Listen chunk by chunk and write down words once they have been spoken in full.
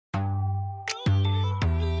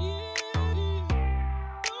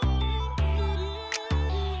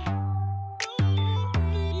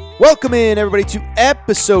Welcome in, everybody, to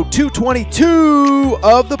episode 222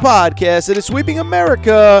 of the podcast that is sweeping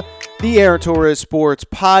America, the Aaron Torres Sports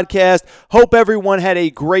Podcast. Hope everyone had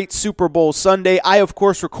a great Super Bowl Sunday. I, of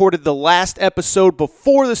course, recorded the last episode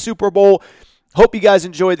before the Super Bowl. Hope you guys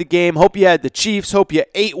enjoyed the game. Hope you had the Chiefs. Hope you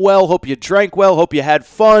ate well. Hope you drank well. Hope you had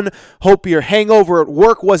fun. Hope your hangover at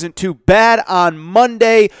work wasn't too bad on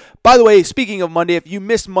Monday. By the way, speaking of Monday, if you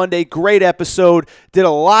missed Monday, great episode. Did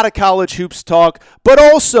a lot of college hoops talk. But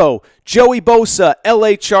also, Joey Bosa,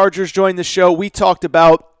 LA Chargers, joined the show. We talked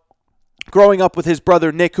about growing up with his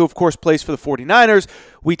brother Nick, who of course plays for the 49ers.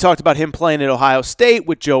 We talked about him playing at Ohio State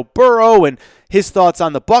with Joe Burrow and his thoughts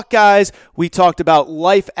on the Buckeyes. We talked about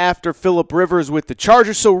life after Phillip Rivers with the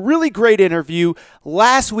Chargers. So really great interview.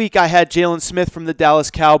 Last week I had Jalen Smith from the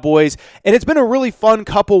Dallas Cowboys, and it's been a really fun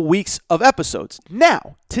couple weeks of episodes.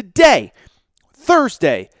 Now, today,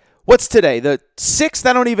 Thursday, what's today? The 6th?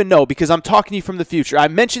 I don't even know because I'm talking to you from the future. I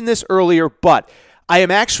mentioned this earlier, but I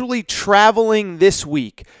am actually traveling this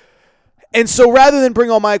week. And so rather than bring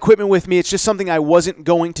all my equipment with me, it's just something I wasn't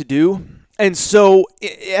going to do. And so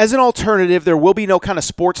as an alternative, there will be no kind of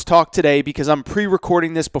sports talk today because I'm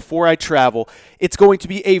pre-recording this before I travel. It's going to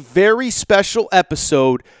be a very special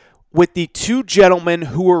episode with the two gentlemen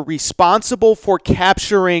who were responsible for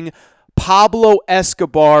capturing Pablo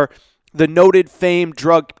Escobar, the noted famed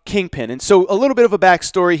drug kingpin. And so a little bit of a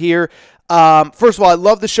backstory here. First of all, I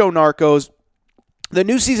love the show Narcos. The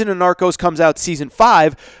new season of Narcos comes out season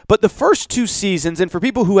 5, but the first 2 seasons, and for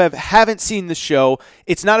people who haven't seen the show,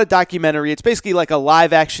 it's not a documentary. It's basically like a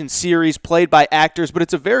live-action series played by actors, but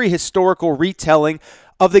it's a very historical retelling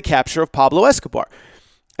of the capture of Pablo Escobar.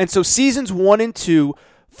 And so seasons 1 and 2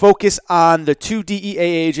 focus on the 2 DEA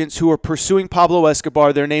agents who are pursuing Pablo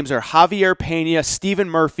Escobar. Their names are Javier Pena, Stephen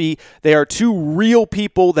Murphy. They are 2 real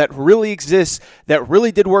people that really exist, that really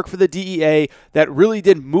did work for the DEA, that really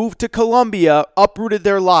did move to Colombia, uprooted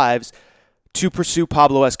their lives to pursue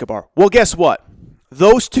Pablo Escobar. Well, guess what?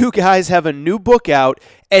 Those 2 guys have a new book out,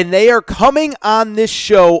 and they are coming on this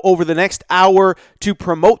show over the next hour to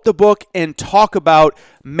promote the book and talk about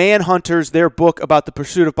Manhunters, their book about the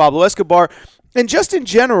pursuit of Pablo Escobar. And just in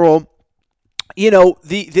general, you know,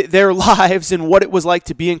 their lives and what it was like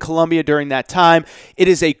to be in Colombia during that time. It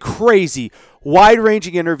is a crazy,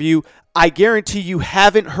 wide-ranging interview. I guarantee you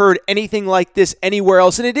haven't heard anything like this anywhere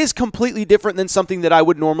else, and it is completely different than something that I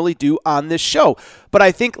would normally do on this show. But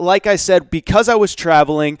I think, like I said, because I was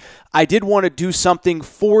traveling, I did want to do something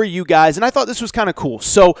for you guys, and I thought this was kind of cool.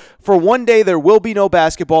 So for one day, there will be no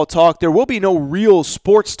basketball talk. There will be no real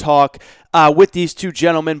sports talk with these 2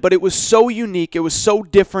 gentlemen, but it was so unique, it was so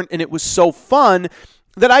different, and it was so fun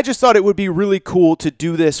that I just thought it would be really cool to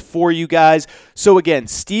do this for you guys. So again,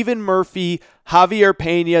 Stephen Murphy, Javier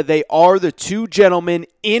Pena, they are the 2 gentlemen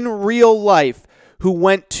in real life who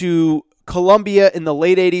went to Colombia in the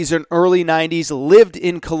late 80s and early 90s, lived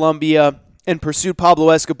in Colombia, and pursued Pablo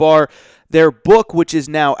Escobar. Their book, which is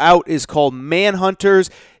now out, is called Manhunters,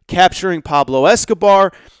 Capturing Pablo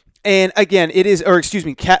Escobar. And again,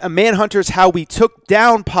 Manhunters, How We Took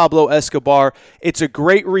Down Pablo Escobar. It's a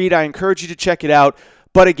great read. I encourage you to check it out.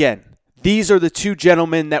 But again, these are the 2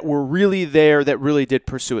 gentlemen that were really there that really did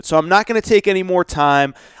pursue it. So I'm not going to take any more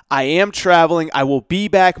time. I am traveling. I will be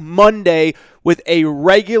back Monday with a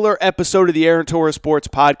regular episode of the Aaron Torres Sports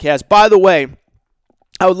Podcast. By the way,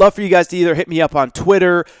 I would love for you guys to either hit me up on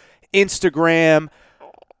Twitter, Instagram,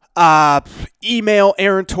 email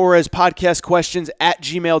Aaron Torres podcast questions at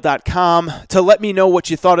gmail.com to let me know what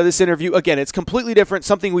you thought of this interview. Again, it's completely different,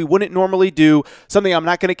 something we wouldn't normally do, something I'm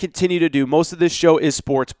not going to continue to do. Most of this show is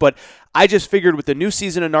sports, but I just figured with the new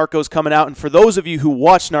season of Narcos coming out, and for those of you who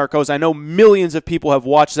watch Narcos, I know millions of people have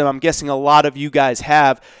watched them. I'm guessing a lot of you guys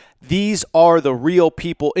have. These are the real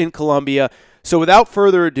people in Colombia. So without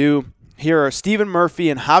further ado, here are Stephen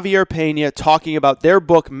Murphy and Javier Pena talking about their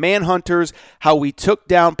book, Manhunters, How We Took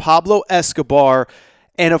Down Pablo Escobar.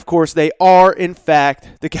 And, of course, they are, in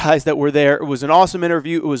fact, the guys that were there. It was an awesome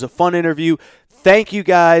interview. It was a fun interview. Thank you,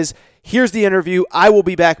 guys. Here's the interview. I will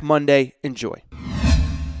be back Monday. Enjoy.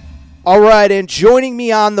 All right, and joining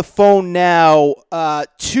me on the phone now,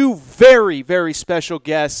 2 very, very special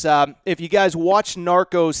guests. If you guys watch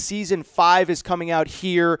Narcos, Season 5 is coming out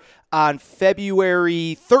here on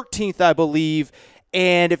February 13th, I believe.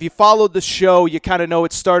 And if you followed the show, you kind of know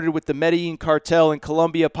it started with the Medellin cartel in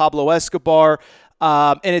Colombia, Pablo Escobar,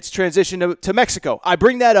 and it's transitioned to Mexico. I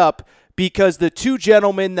bring that up because the 2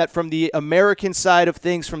 gentlemen that from the American side of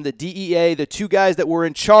things, from the DEA, the 2 guys that were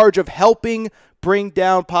in charge of helping bring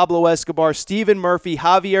down Pablo Escobar, Stephen Murphy,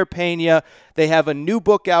 Javier Pena, they have a new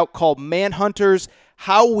book out called Manhunters,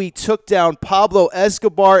 How We Took Down Pablo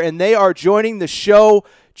Escobar, and they are joining the show.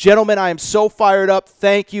 gentlemen, I am so fired up.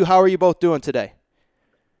 Thank you. How are you both doing today?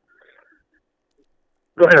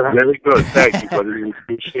 Go ahead. Very good. Thank you, brother. We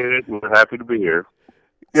appreciate it. We're happy to be here.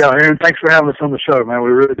 Yeah, Aaron, thanks for having us on the show, man. We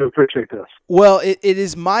really do appreciate this. Well, it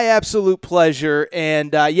is my absolute pleasure,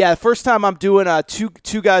 and first time I'm doing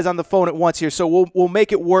two guys on the phone at once here, so we'll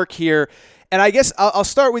make it work here. And I guess I'll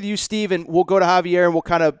start with you, Steve, and we'll go to Javier, and we'll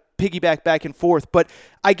kind of piggyback back and forth. But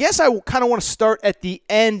I guess I kind of want to start at the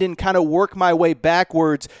end and kind of work my way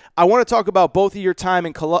backwards. I want to talk about both of your time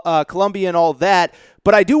in Colombia and all that,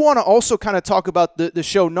 but I do want to also kind of talk about the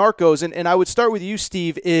show Narcos, and I would start with you,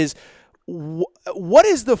 Steve, is what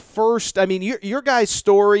is the first – I mean, your guys'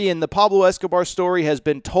 story and the Pablo Escobar story has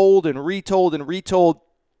been told and retold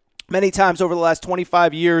many times over the last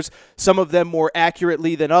 25 years, some of them more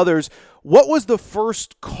accurately than others. What was the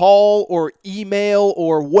first call or email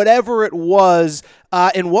or whatever it was,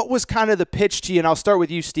 and what was kind of the pitch to you? And I'll start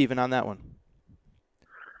with you, Stephen, on that one.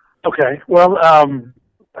 Okay. Well,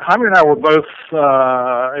 Jaime and I were both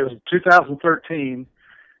it was 2013.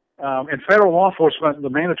 In federal law enforcement, the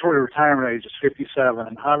mandatory retirement age is 57,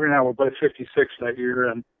 and Javier and I were both 56 that year,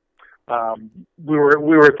 and we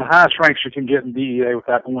were at the highest ranks you can get in DEA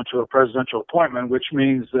without going to a presidential appointment, which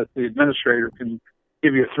means that the administrator can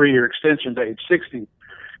give you a 3-year extension to age 60.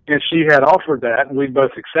 And she had offered that, and we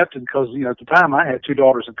both accepted because, at the time I had 2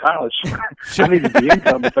 daughters in college. I needed the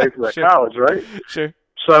income to pay for that college, right? Sure.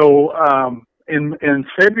 So in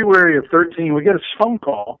February of 13, we get a phone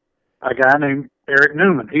call, a guy named Eric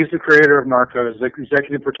Newman. He's the creator of Narcos, the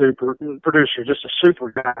executive producer, just a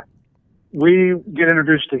super guy. We get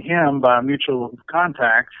introduced to him by a mutual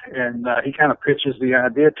contact, and he kind of pitches the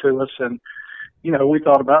idea to us, and we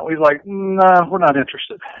thought about it. We was like, no, we're not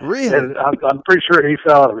interested. Really? And I'm pretty sure he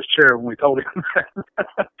fell out of his chair when we told him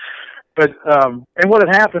that. But, and what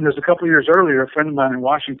had happened is a couple of years earlier, a friend of mine in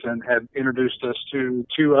Washington had introduced us to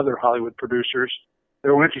 2 other Hollywood producers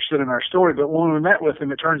that were interested in our story. But when we met with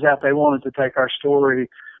them, it turns out they wanted to take our story.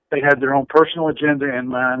 They had their own personal agenda in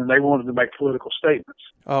mind, and they wanted to make political statements.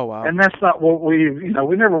 Oh, wow. And that's not what we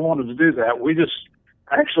never wanted to do that. We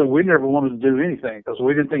never wanted to do anything because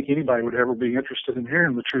we didn't think anybody would ever be interested in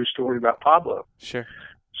hearing the true story about Pablo. Sure.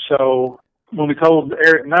 So when we told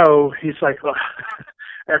Eric no, he's like, well,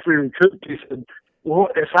 after he recouped, he said, well,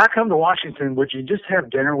 if I come to Washington, would you just have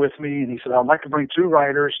dinner with me? And he said, I'd like to bring 2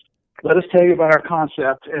 writers. Let us tell you about our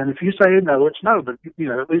concept. And if you say no, it's no, but,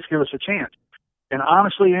 at least give us a chance. And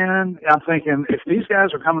honestly, Aaron, I'm thinking, if these guys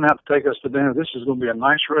are coming out to take us to dinner, this is going to be a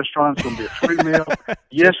nice restaurant. It's going to be a free meal.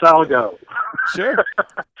 Yes, I'll go. Sure.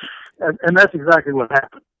 and that's exactly what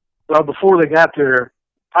happened. Well, before they got there,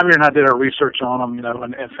 Javier and I did our research on them,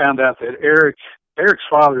 and found out that Eric's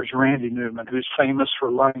father is Randy Newman, who's famous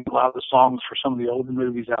for learning a lot of the songs for some of the older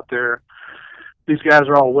movies out there. These guys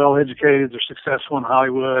are all well-educated. They're successful in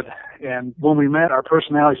Hollywood. And when we met, our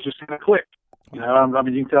personalities just kind of clicked. You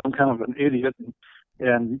can tell I'm kind of an idiot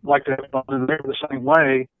and like to have fun and they're the same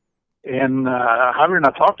way. And Javier and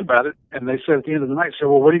I talked about it, and they said at the end of the night,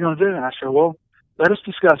 well, what are you going to do? And I said, well, let us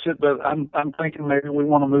discuss it, but I'm thinking maybe we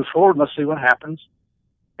want to move forward and let's see what happens.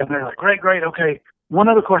 And they're like, great, okay. One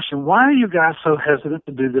other question, why are you guys so hesitant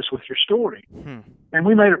to do this with your story? And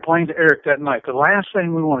we made it plain to Eric that night. The last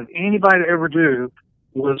thing we wanted anybody to ever do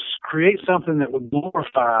was create something that would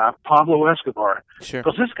glorify Pablo Escobar. Sure.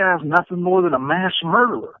 Because this guy's nothing more than a mass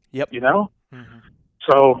murderer. Yep. Mm-hmm.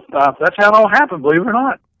 So that's how it all happened, believe it or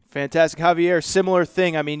not. Fantastic. Javier, similar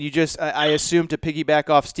thing. I mean, I assume to piggyback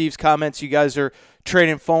off Steve's comments, you guys are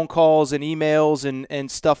trading phone calls and emails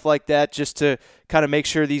and stuff like that just to kind of make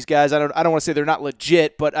sure these guys, I don't want to say they're not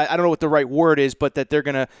legit, but I don't know what the right word is, but that they're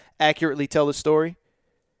going to accurately tell the story.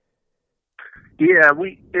 Yeah,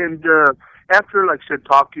 after, like I said,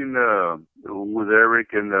 talking with Eric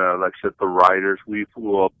and, like I said, the writers, we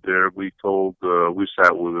flew up there. We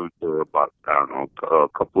sat with them for about, a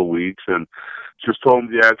couple of weeks and just told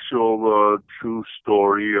them the actual true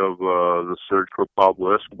story of the search for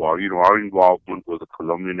Pablo Escobar. Our involvement with the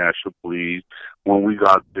Colombian National Police, when we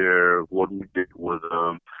got there, what we did with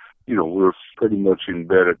them. We were pretty much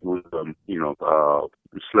embedded with them, we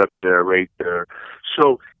slept there, ate there.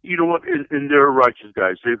 So, you know what, and they're righteous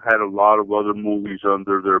guys. They've had a lot of other movies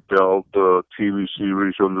under their belt, TV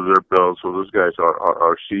series under their belt, so those guys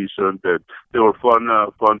are seasoned, and they were fun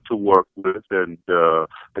to work with, and I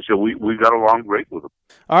said we got along great with them.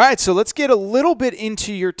 All right, so let's get a little bit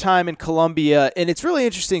into your time in Colombia, and it's really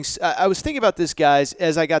interesting. I was thinking about this, guys,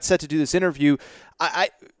 as I got set to do this interview.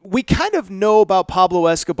 We kind of know about Pablo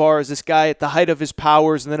Escobar as this guy at the height of his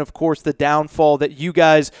powers, and then, of course, the downfall that you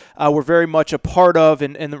guys were very much a part of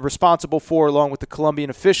and responsible for, along with the Colombian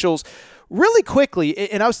officials. really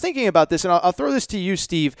quickly, and I was thinking about this, and I'll throw this to you,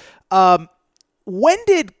 Steve. When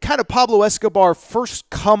did kind of Pablo Escobar first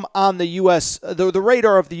come on the U.S., the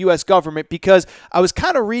radar of the U.S. government? Because I was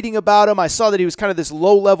kind of reading about him. I saw that he was kind of this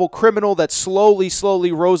low-level criminal that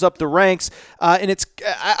slowly rose up the ranks. And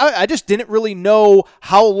I just didn't really know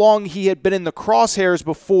how long he had been in the crosshairs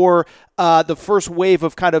before the first wave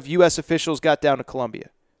of kind of U.S. officials got down to Colombia.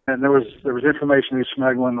 And there was information he was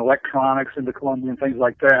smuggling electronics into Colombia and things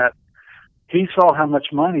like that. He saw how much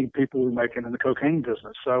money people were making in the cocaine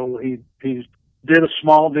business. So he did a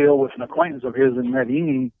small deal with an acquaintance of his in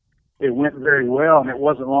Medellin. It went very well, and it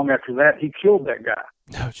wasn't long after that he killed that guy.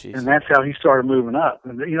 Oh, jeez. And that's how he started moving up.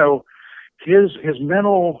 And his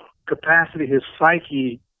mental capacity, his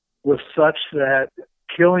psyche was such that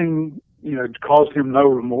killing, caused him no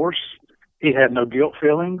remorse. He had no guilt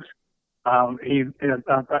feelings.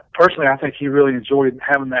 Personally, I think he really enjoyed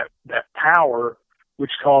having that power,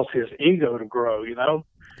 which caused his ego to grow.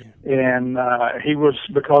 And he was,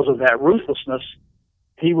 because of that ruthlessness,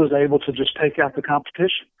 he was able to just take out the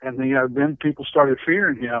competition. And then people started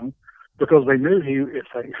fearing him because they knew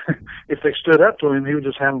if they stood up to him, he would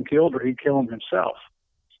just have them killed, or he'd kill them himself.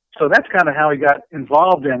 So that's kind of how he got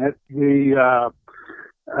involved in it.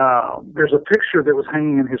 There's a picture that was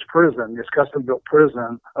hanging in his prison, his custom-built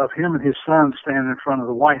prison, of him and his son standing in front of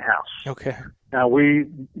the White House. Okay. Now,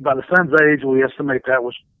 by the son's age, we estimate that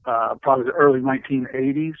was probably the early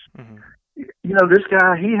 1980s. Mm-hmm. This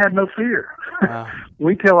guy, he had no fear. Wow.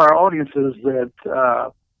 We tell our audiences that,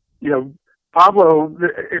 Pablo,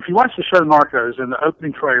 if you watch the show Narcos, in the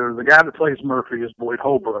opening trailer, the guy that plays Murphy is Boyd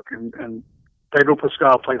Holbrook, and Pedro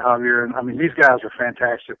Pascal played Javier. And, these guys are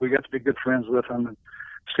fantastic. We got to be good friends with them and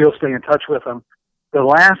still stay in touch with them. The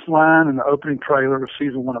last line in the opening trailer of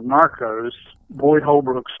season 1 of Narcos, Boyd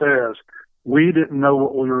Holbrook says, "We didn't know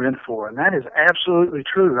what we were in for." And that is absolutely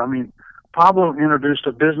true. Pablo introduced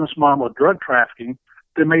a business model of drug trafficking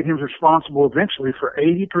that made him responsible eventually for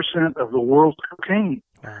 80% of the world's cocaine.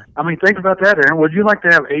 Think about that, Aaron. Would you like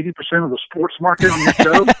to have 80% of the sports market on your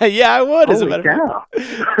show? Yeah, I would. Holy cow.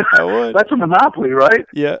 I would. That's a monopoly, right?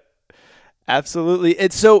 Yeah, absolutely.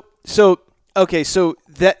 And so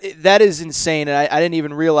that is insane, and I didn't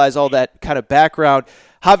even realize all that kind of background.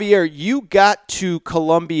 Javier, you got to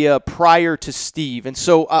Colombia prior to Steve, and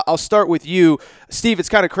so I'll start with you. Steve, it's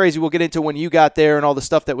kind of crazy. We'll get into when you got there and all the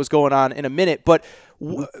stuff that was going on in a minute, but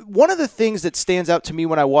one of the things that stands out to me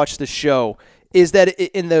when I watch the show is that,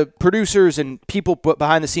 in the producers and people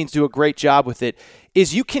behind the scenes do a great job with it,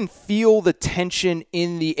 is you can feel the tension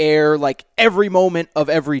in the air like every moment of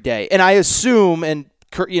every day. And I assume, and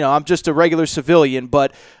I'm just a regular civilian,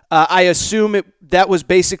 but I assume that was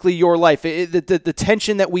basically your life. The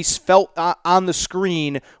tension that we felt on the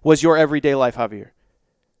screen was your everyday life, Javier.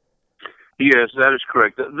 Yes, that is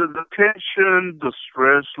correct. The tension, the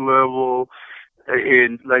stress level,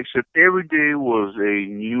 and like I said, every day was a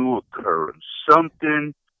new occurrence.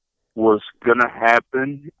 Something was gonna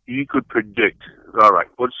happen. You could predict. All right,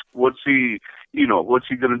 what's he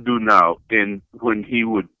gonna do now? And when he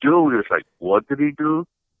would do it, it's like, what did he do?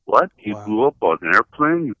 What? He blew up an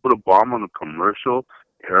airplane? He put a bomb on a commercial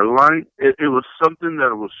airline? It was something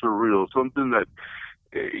that was surreal, something that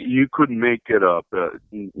you couldn't make it up.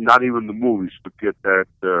 Not even the movies could get that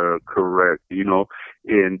correct, And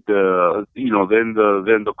then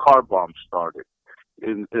the car bomb started.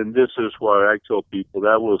 And this is why I tell people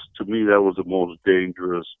that was the most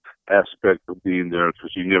dangerous aspect of being there,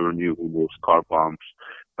 because you never knew when those car bombs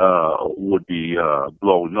would be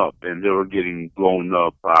blown up, and they were getting blown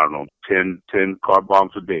up. I don't know, 10 car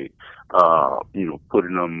bombs a day. He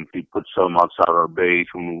put some outside our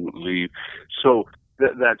base when we would leave. So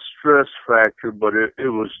that stress factor, but it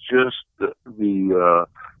was just that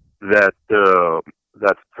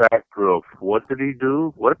factor of, what did he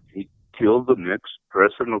do? What? He killed the next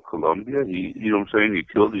president of Colombia. He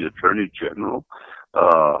killed the attorney general.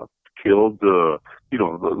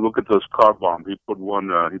 Look at those car bombs. He put one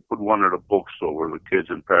at a bookstore where the kids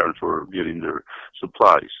and parents were getting their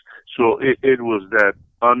supplies. So it was that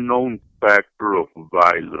unknown factor of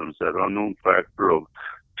violence, that unknown factor of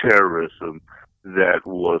terrorism that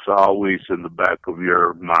was always in the back of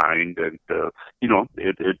your mind, and it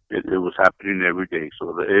was happening every day.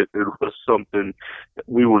 So it was something that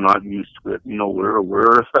we were not used to.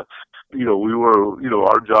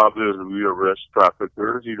 Our job is we arrest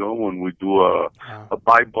traffickers. When we do a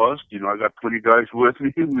buy bust, I got 20 guys with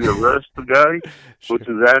me. We arrest the guy, puts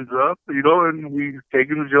his hands up, and we take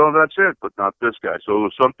him to jail, and that's it. But not this guy. So it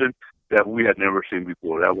was something that we had never seen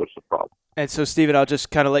before. That was the problem. And so, Steven, I'll just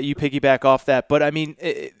kind of let you piggyback off that. But,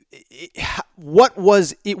 what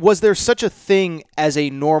was it? Was there such a thing as a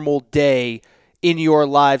normal day in your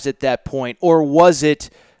lives at that point, or was it?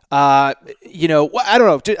 I don't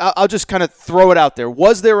know. I'll just kind of throw it out there.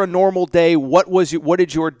 Was there a normal day? What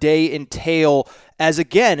did your day entail? As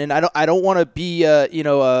again, and I don't want to be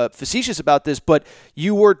facetious about this, but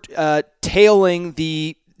you were tailing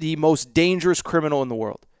the most dangerous criminal in the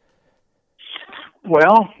world.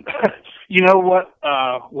 Well, you know what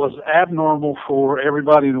was abnormal for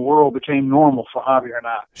everybody in the world became normal for Javier and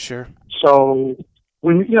I. Sure. So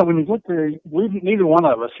when you get there, neither one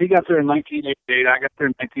of us. He got there in 1988. I got there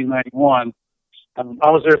in 1991. I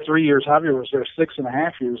was there 3 years. Javier was there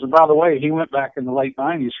 6.5 years. And by the way, he went back in the late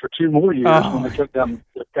 90s for 2 more years when they took down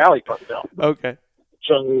the Cali cartel. Okay.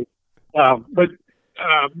 So, so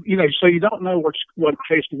you don't know what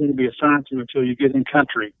case you're going to be assigned to until you get in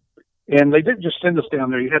country. And they didn't just send us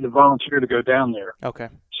down there. You had to volunteer to go down there. Okay.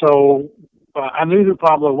 So I knew who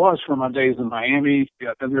Pablo was from my days in Miami.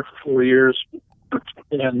 I've been there for 4 years.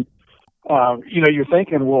 And, you're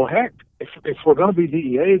thinking, well, heck, if we're going to be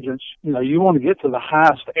DEA agents, you want to get to the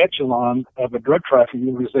highest echelon of a drug trafficking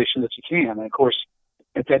organization that you can. And, of course,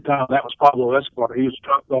 at that time, that was Pablo Escobar. He was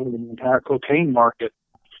top dog in the entire cocaine market.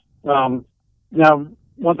 Now,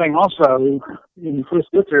 one thing also, when you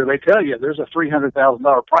first get there, they tell you there's a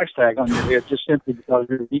 $300,000 price tag on your head just simply because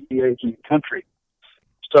you're a DEA agent in the country.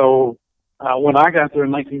 So when I got there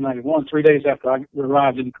in 1991, 3 days after I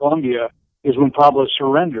arrived in Colombia, is when Pablo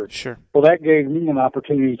surrendered. Sure. Well, that gave me an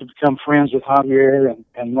opportunity to become friends with Javier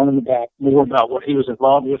and learn more about what he was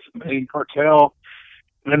involved with in the Medellin cartel.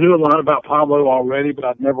 And I knew a lot about Pablo already, but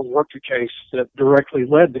I'd never worked a case that directly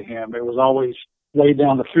led to him. It was always way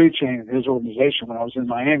down the food chain in his organization when I was in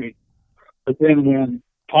Miami. But then when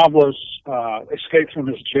Pablo escaped from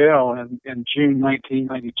his jail in June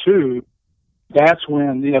 1992, that's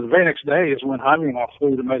when, the very next day is when Javier and I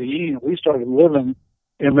flew to Medellin. We started living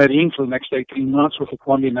in Medellin for the next 18 months with the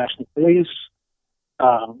Colombian National Police,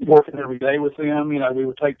 working every day with them. We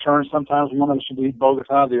would take turns. Sometimes one of us would be in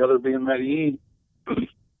Bogota, the other would be in Medellin.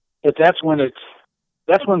 But that's when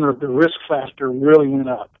the risk factor really went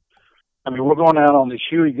up. I mean, we're going out on these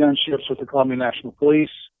huge gunships with the Colombian National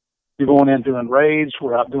Police. You're going in doing raids.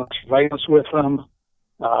 We're out doing surveillance with them.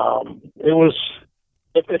 At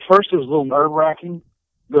first it was a little nerve-wracking,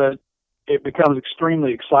 but it becomes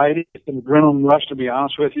extremely exciting. It's an adrenaline rush, to be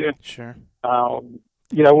honest with you. Sure.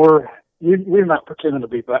 We're not pretending to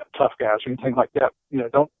be tough guys or anything like that.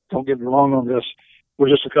 Don't get me wrong on this. We're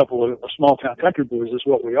just a couple of small-town country boys is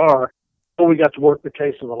what we are. But we got to work the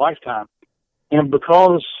case of a lifetime. And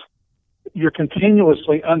because you're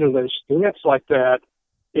continuously under those threats like that,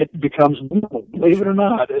 it becomes normal. Believe it or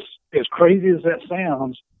not, as crazy as that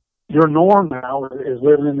sounds, your norm now is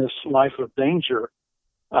living in this life of danger.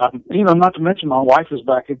 Not to mention my wife is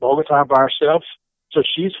back in Bogota by herself, so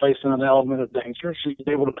she's facing an element of danger. She's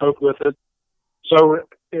able to cope with it. So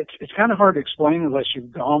it's kind of hard to explain unless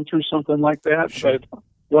you've gone through something like that. Sure. But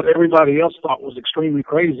what everybody else thought was extremely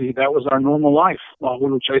crazy, that was our normal life while we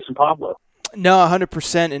were chasing Pablo. No,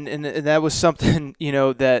 100%, and that was something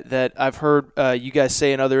that I've heard you guys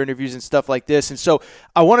say in other interviews and stuff like this. And so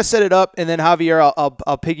I want to set it up, and then Javier,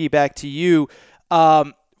 I'll piggyback to you.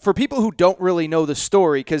 For people who don't really know the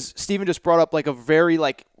story, because Stephen just brought up a very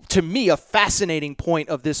to me a fascinating point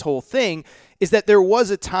of this whole thing, is that there was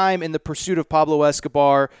a time in the pursuit of Pablo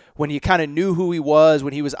Escobar when you kind of knew who he was,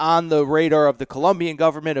 when he was on the radar of the Colombian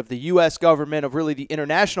government, of the U.S. government, of really the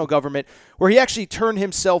international government, where he actually turned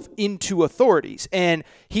himself into authorities. And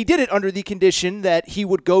he did it under the condition that he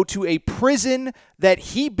would go to a prison that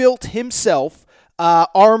he built himself,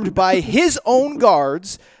 armed by his own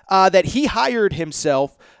guards, that he hired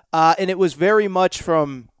himself. And it was very much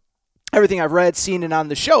from everything I've read, seen, and on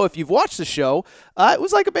the show, if you've watched the show, it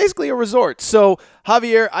was basically a resort. So,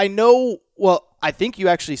 Javier, I think you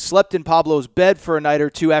actually slept in Pablo's bed for a night or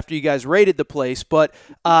two after you guys raided the place, but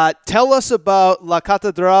tell us about La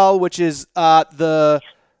Catedral, which is the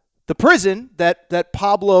prison that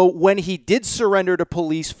Pablo, when he did surrender to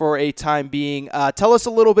police for a time being, tell us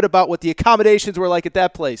a little bit about what the accommodations were like at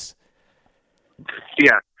that place.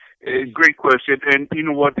 Yeah, great question. And you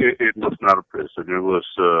know what? It was not a prison.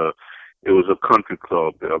 It was a country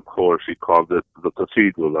club. Of course, he called it the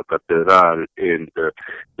Cathedral, La Catedral. And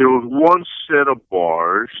there was one set of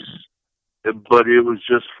bars, but it was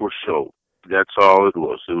just for show. That's all it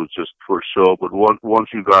was. It was just for show. But once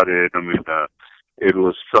you got in, it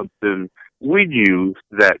was something. We knew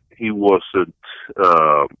that he wasn't,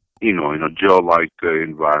 in a jail-like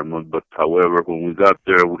environment. But however, when we got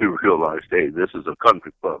there, we realized, hey, this is a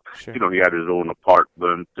country club. Sure. He had his own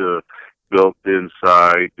apartment built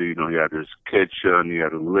inside. He had his kitchen. He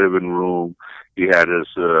had a living room. He had his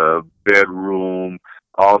bedroom,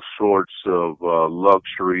 all sorts of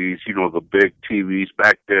luxuries. You know, the big TVs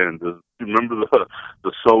back then. Remember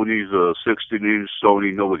the Sony's 16-inch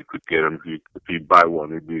Sony? Nobody could get them. If you buy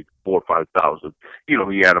one, it'd be $4,000 or $5,000. You know,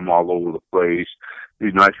 he had them all over the place.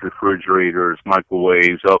 These nice refrigerators,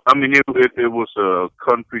 microwaves. I mean, it was a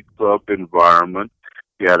country club environment.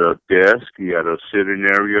 He had a desk. He had a sitting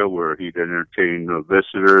area where he'd entertain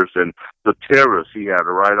visitors, and the terrace he had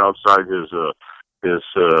right outside his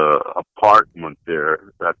apartment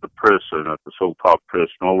there at the prison, at the so-called prison,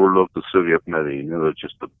 overlooked the city of Medellin. It was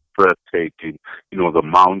just a breathtaking, you know, the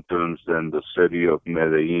mountains and the city of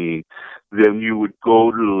Medellin. Then you would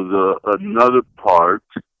go to another part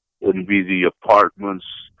and be the apartments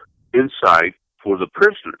inside for the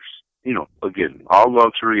prisoners. You know, again, all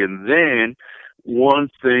luxury. And then one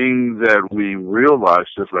thing that we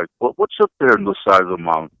realized is like, what's up there on the side of the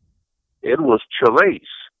mountain? It was chalets.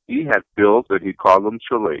 He had built, and he called them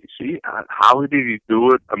chalets. How did he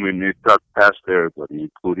do it? I mean, it got past everybody,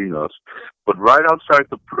 including us. But right outside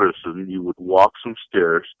the prison, you would walk some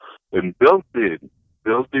stairs, and built into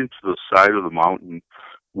the side of the mountain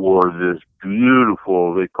were this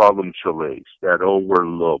beautiful, they call them chalets, that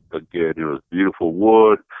overlooked. Again, it was beautiful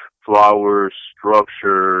wood, flowers,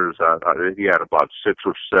 structures. He had about 6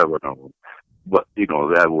 or 7 of them. But, you know,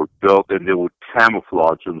 that were built, and they would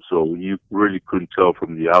camouflage them so you really couldn't tell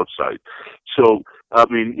from the outside. So, I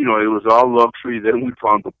mean, you know, it was all luxury. Then we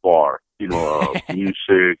found the bar, you know,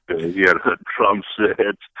 music. He had a drum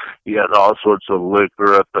set. He had all sorts of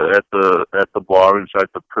liquor at the bar inside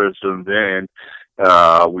the prison. Then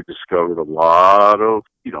we discovered a lot of,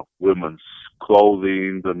 you know, women's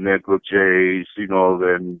clothing, the negligees, you know,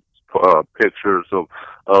 then pictures of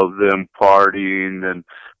them partying, and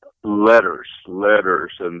letters,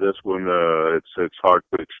 and this one, it's hard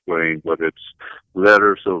to explain, but it's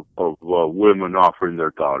letters of women offering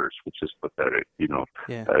their daughters, which is pathetic, you know.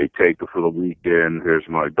 Yeah. I take her for the weekend, here's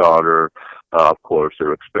my daughter. Of course,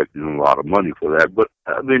 they're expecting a lot of money for that, but,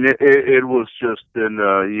 I mean, it was just,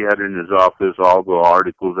 he had in his office all the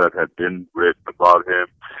articles that had been written about him.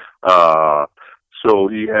 So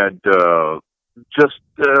he had,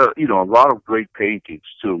 you know, a lot of great paintings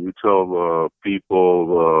too. We tell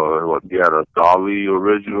people he had a Dali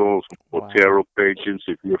original, some Botero paintings.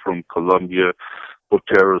 If you're from Colombia,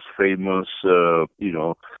 Botero's famous, you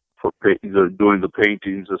know, for doing the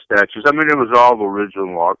paintings, the statues. I mean, it was all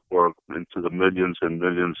original artwork into the millions and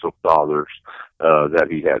millions of dollars that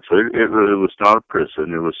he had. So it was not a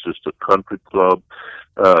prison. It was just a country club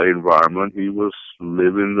environment. He was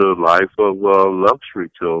living the life of luxury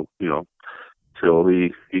till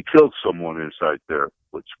he killed someone inside there,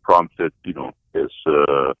 which prompted, you know, his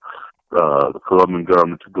the Colombian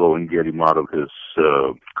government to go and get him out of his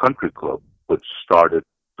country club, which started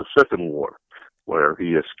the Second War, where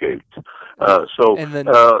he escaped.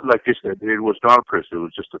 Like you said, it was not a prison. It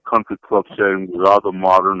was just a country club setting with all the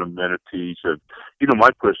modern amenities. And, you know, my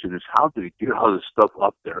question is, how did he get all this stuff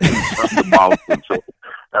up there on the mountain? So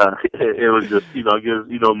it was just, you know, I guess,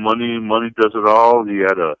 you know, money does it all. He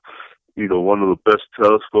had one of the best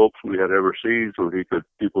telescopes we had ever seen, so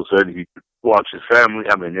people said he could watch his family.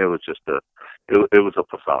 I mean, it was just it was a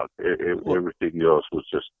facade. Everything else was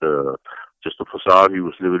just a facade. He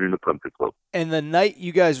was living in a country club. And the night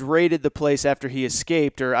you guys raided the place after he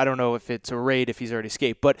escaped, or I don't know if it's a raid if he's already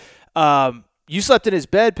escaped, but you slept in his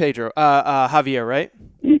bed, Pedro, Javier, right?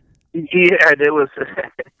 Yeah, it was.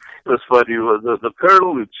 It was funny. The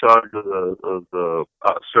colonel in charge of the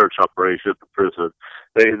search operation at the prison,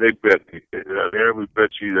 they bet me. There we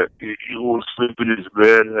bet you that you will sleep in his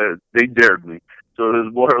bed. They dared me. So it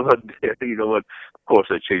was more of a, you know what? Of course,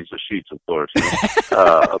 I changed the sheets, of course.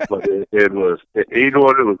 But it was, you know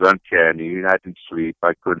what? It was uncanny. I didn't sleep.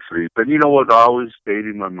 I couldn't sleep. And you know what always stayed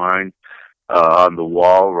in my mind on the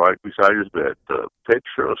wall right beside his bed? The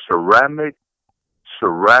picture, a ceramic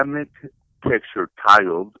picture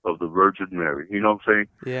tiled of the Virgin Mary. You know what I'm saying?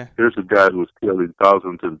 Yeah. Here's a guy who's killing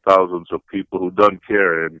thousands and thousands of people who don't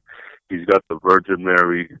care, and he's got the Virgin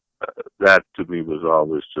Mary. That to me was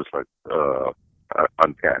always just like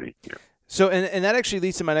uncanny. Yeah. So, and that actually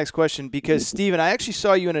leads to my next question, because Stephen, I actually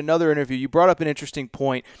saw you in another interview. You brought up an interesting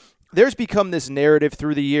point. There's become this narrative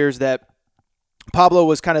through the years that Pablo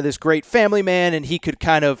was kind of this great family man, and he could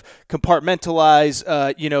kind of compartmentalize,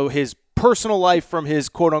 his personal life from his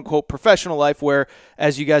quote-unquote professional life, where,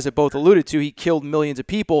 as you guys have both alluded to, he killed millions of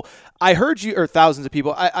people. I heard you, or thousands of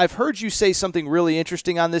people. I've heard you say something really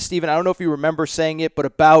interesting on this, Stephen. I don't know if you remember saying it, but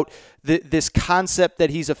about this concept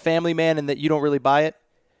that he's a family man and that you don't really buy it.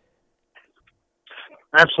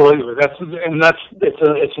 Absolutely,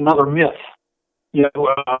 it's another myth.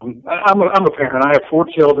 I'm a parent. I have 4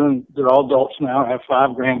 children. They're all adults now. I have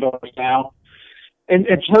 5 granddaughters now. And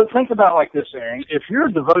so think about it like this, Aaron. If you're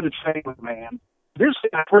a devoted family man, this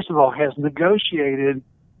guy, first of all, has negotiated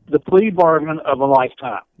the plea bargain of a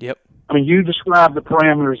lifetime. Yep. I mean, you described the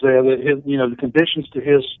parameters there, that the conditions to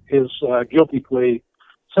his guilty plea.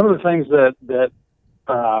 Some of the things that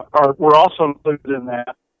were also included in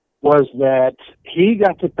that was that he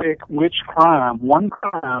got to pick one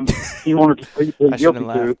crime he wanted to plead guilty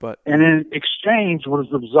to, and in exchange was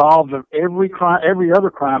absolved of every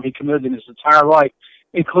other crime he committed in his entire life,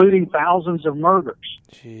 including thousands of murders.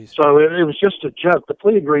 Jeez. So it was just a joke. The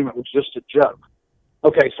plea agreement was just a joke.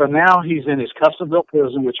 Okay, so now he's in his custom-built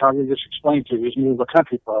prison, which Harvey just explained to you, is more of a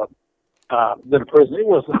country club than a prison.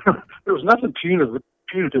 There was nothing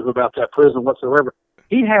punitive about that prison whatsoever.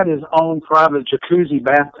 He had his own private jacuzzi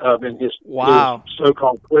bathtub in his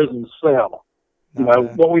so-called prison cell.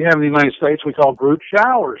 What we have in the United States, we call group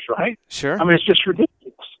showers, right? Sure. I mean, it's just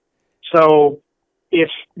ridiculous. So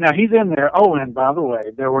now he's in there. Oh, and by the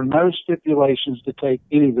way, there were no stipulations to take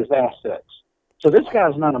any of his assets. So this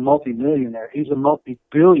guy's not a multi-millionaire. He's a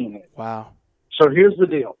multi-billionaire. Wow. So here's the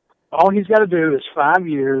deal. All he's got to do is 5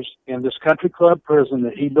 years in this country club prison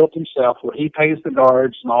that he built himself, where he pays the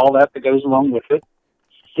guards and all that goes along with it.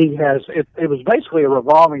 He has it was basically a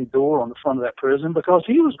revolving door on the front of that prison, because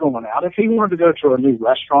he was going out. If he wanted to go to a new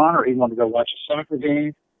restaurant, or he wanted to go watch a soccer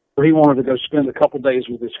game, or he wanted to go spend a couple days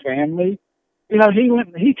with his family,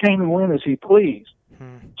 he came and went as he pleased.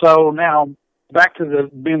 So now back to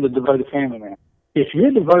being the devoted family man. If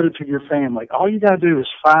you're devoted to your family, all you got to do is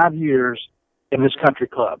 5 years in this country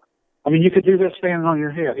club. I mean, you could do that standing on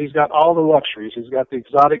your head. He's got all the luxuries. He's got the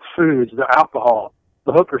exotic foods, the alcohol,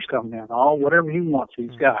 the hookers coming in, whatever he wants,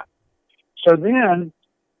 he's got. So then,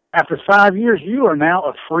 after 5 years, you are now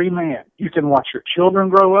a free man. You can watch your children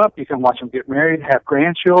grow up. You can watch them get married, have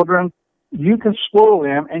grandchildren. You can spoil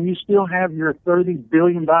them, and you still have your $30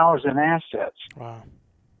 billion in assets. Wow.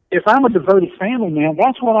 If I'm a devoted family man,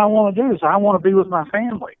 that's what I want to do, is I want to be with my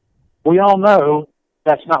family. We all know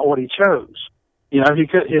that's not what he chose.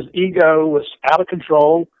 His ego was out of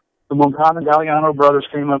control. The Moncada Galliano brothers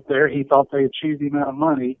came up there. He thought they achieved the amount of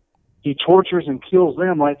money. He tortures and kills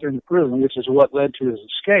them right there in the prison, which is what led to his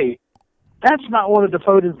escape. That's not what a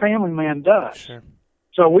devoted family man does. Sure.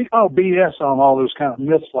 So we call BS on all those kind of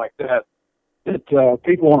myths like that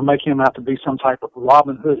people want to make him out to be some type of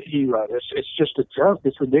Robin Hood hero. It's just a joke.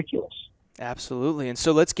 It's ridiculous. Absolutely. And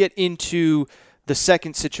so let's get into the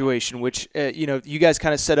second situation, which, you guys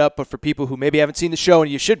kind of set up, but for people who maybe haven't seen the show,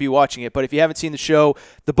 and you should be watching it, but if you haven't seen the show,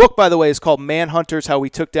 the book, by the way, is called Manhunters, How We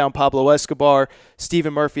Took Down Pablo Escobar,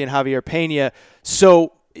 Stephen Murphy, and Javier Pena.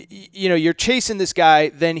 So, you're chasing this guy,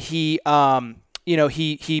 then he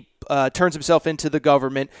turns himself into the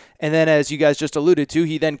government, and then, as you guys just alluded to,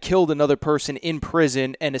 he then killed another person in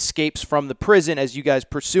prison and escapes from the prison as you guys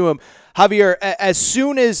pursue him. Javier, as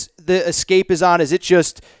soon as the escape is on, is it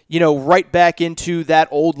just, right back into that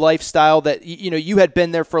old lifestyle that, you had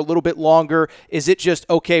been there for a little bit longer? Is it just,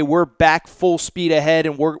 okay, we're back full speed ahead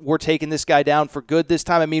and we're taking this guy down for good this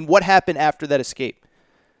time? I mean, what happened after that escape?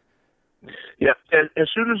 Yeah, and as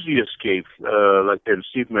soon as he escaped, and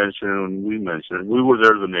Steve mentioned and we mentioned, we were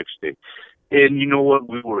there the next day. And you know what?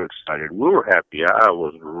 We were excited. We were happy. I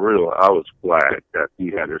was glad that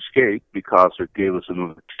he had escaped, because it gave us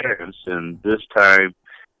another chance. And this time,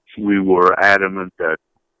 we were adamant that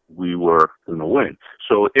we were going to win.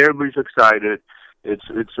 So everybody's excited.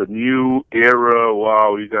 It's a new era.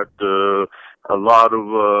 Wow, we got a lot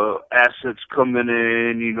of assets coming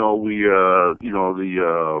in.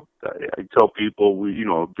 I tell people,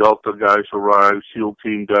 Delta guys arrived, SEAL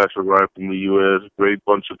team guys arrived from the U.S., great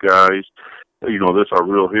bunch of guys. These are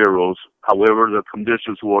real heroes. However, the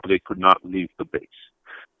conditions were they could not leave the base.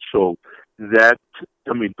 So but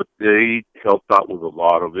they helped out with a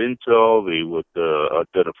lot of intel. They would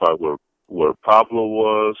identify where Pablo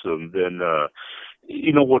was, and then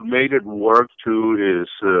what made it work too is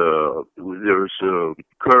there's a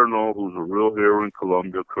colonel who's a real hero in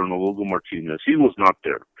Colombia, Colonel Hugo Martinez. He was not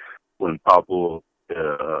there when Pablo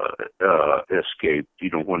escaped.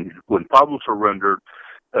 When Pablo surrendered,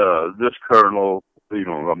 this colonel,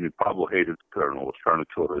 Pablo hated the colonel, was trying to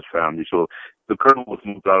kill his family. So the colonel was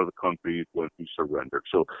moved out of the country when he surrendered.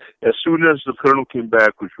 So as soon as the colonel came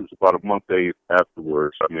back, which was about a month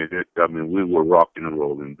afterwards, we were rocking and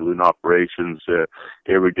rolling, doing operations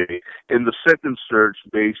every day. In the second search,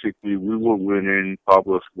 basically, we were winning.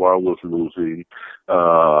 Pablo Escobar was losing.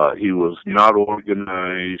 He was not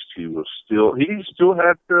organized. He still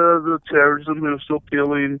had the terrorism. He was still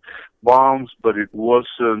killing bombs, but it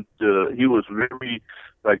wasn't. He was very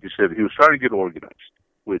like you said, he was trying to get organized,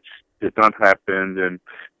 which did not happen. And,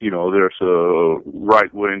 there's a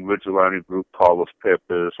right-wing vigilante group called Los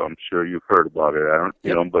Pepes. I'm sure you've heard about it.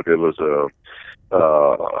 But it was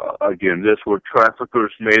again, this were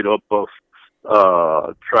traffickers made up of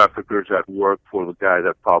traffickers that worked for the guy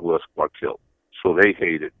that Pablo Escobar killed. So they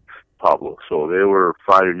hated Pablo. So they were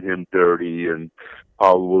fighting him dirty, and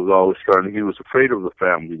Pablo was always he was afraid of the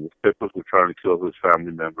family. The Pepes were trying to kill his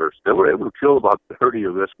family members. They were able to kill about 30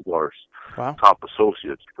 of Escobar's top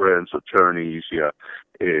associates, friends, attorneys,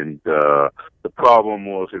 And the problem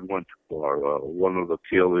was it went too far. One of the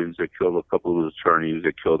killings, they killed a couple of his attorneys.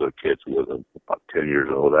 They killed their kids with them, about 10 years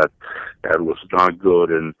old. That was not good.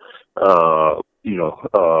 And,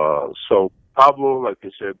 so Pablo, like I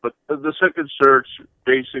said, but the second search,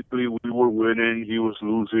 basically, we were winning. He was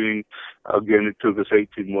losing. Again, it took us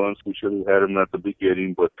 18 months. We should have had him at the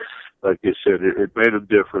beginning, but like I said, it made a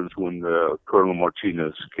difference when Colonel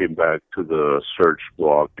Martinez came back to the search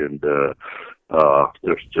block, and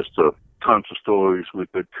there's just tons of stories we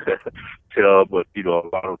could tell, but, a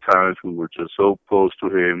lot of times we were just so close to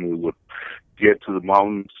him. We would get to the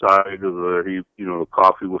mountainside of the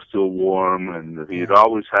coffee was still warm, and he'd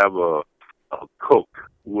always have a cook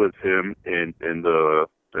with him, and I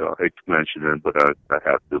hate to mention it, but I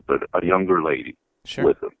have to, but a younger lady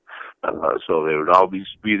with him. So they would always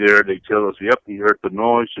be there. They tell us, yep, he heard the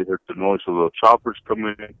noise. He heard the noise of the choppers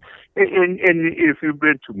coming in. And if you've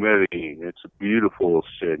been to Medellin, it's a beautiful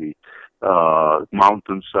city,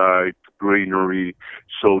 mountainside, greenery.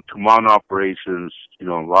 So to mount operations, a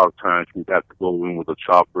lot of times we'd have to go in with the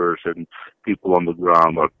choppers and people on the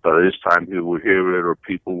ground. But by this time he would hear it, or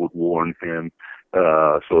people would warn him.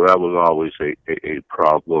 So that was always a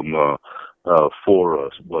problem for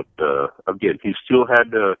us. But again, he still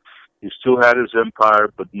had his empire,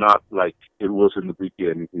 but not like it was in the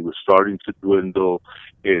beginning. He was starting to dwindle,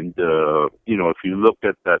 and if you look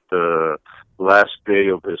at that last day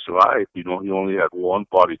of his life, he only had one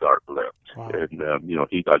bodyguard left. Wow. And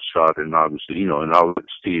he got shot, and obviously, and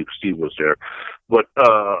Steve was there, but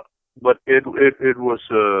it was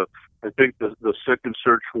I think the second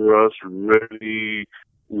search for us really,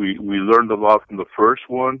 we learned a lot from the first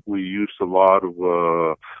one. We used a lot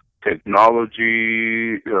of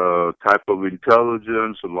technology, type of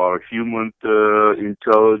intelligence, a lot of human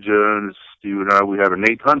intelligence. Steve and I, we have an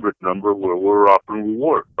 800 number where we're offering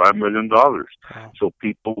reward, $5 million. Wow. So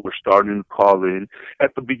people were starting to call in.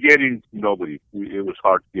 At the beginning, it was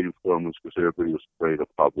hard to get informants because everybody was afraid of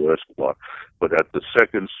Pablo Escobar. But at the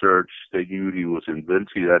second search, they knew he was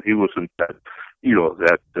invincible, that he wasn't that,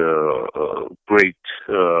 great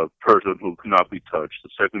person who could not be touched. The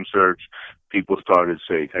second search, people started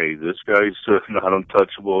saying, hey, this guy's not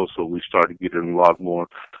untouchable, so we started getting a lot more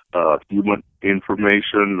human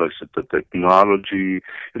information, like the technology,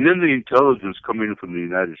 and then the intelligence coming from the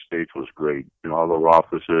United States was great. All our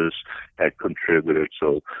offices had contributed.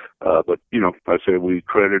 So, but I say we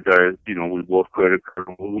credit, we both credit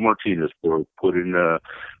Colonel Martinez for putting the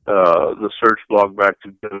search block back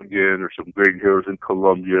together again. There's some great heroes in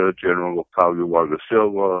Colombia, General Octavio Vargas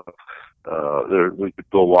Silva. We could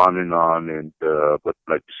go on, and but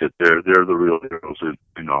like you said, they're the real heroes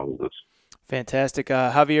in all of this. Fantastic.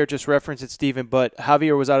 Javier just referenced it, Stephen, but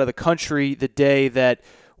Javier was out of the country the day that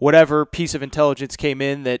whatever piece of intelligence came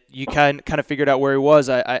in that you kind of figured out where he was.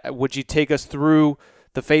 Would you take us through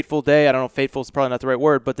the fateful day? I don't know if fateful is probably not the right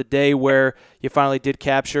word, but the day where you finally did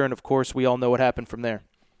capture, and of course we all know what happened from there.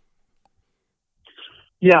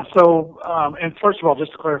 Yeah, so, and first of all,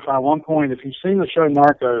 just to clarify one point, if you've seen the show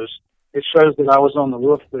Narcos, it shows that I was on the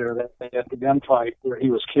roof there that day at the gunfight where he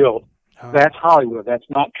was killed. Oh. That's Hollywood. That's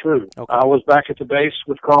not true. Okay. I was back at the base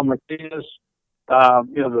with Carl Martinez.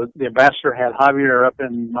 The ambassador had Javier up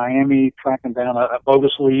in Miami tracking down a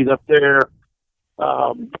bogus lead up there.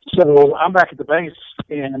 So I'm back at the base,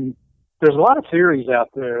 and there's a lot of theories out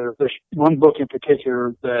there. There's one book in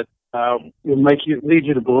particular that will lead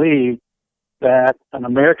you to believe that an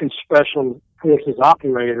American Special Forces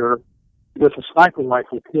operator with a sniper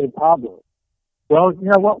rifle killed Pablo. Well, you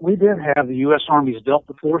know what? We did have the U.S. Army's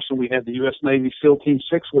Delta Force, and we had the U.S. Navy SEAL Team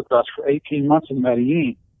 6 with us for 18 months in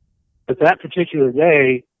Medellin. But that particular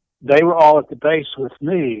day, they were all at the base with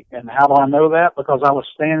me. And how do I know that? Because I was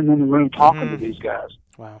standing in the room talking to these guys.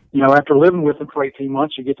 Wow. After living with them for 18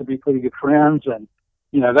 months, you get to be pretty good friends. And,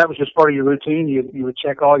 that was just part of your routine. You would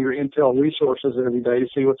check all your intel resources every day to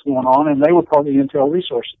see what's going on, and they were part of the intel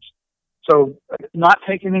resources. So not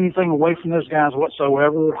taking anything away from those guys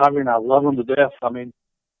whatsoever. I mean, I love them to death. I mean,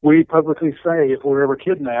 we publicly say if we're ever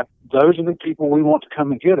kidnapped, those are the people we want to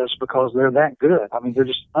come and get us because they're that good. I mean, they're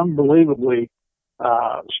just unbelievably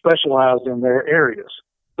specialized in their areas.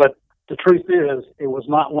 But the truth is, it was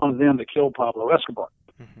not one of them that killed Pablo Escobar.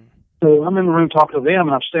 Mm-hmm. So I'm in the room talking to them,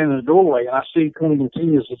 and I'm standing in the doorway, and I see Tony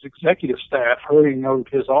Martinez's executive staff hurrying over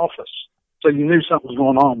to his office. So you knew something was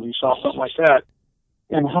going on when you saw something like that.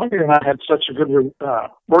 And Javier and I had such a good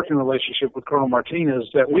working relationship with Colonel Martinez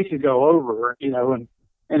that we could go over, you know, and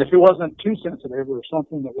if it wasn't too sensitive or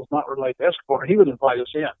something that was not related to Escobar, he would invite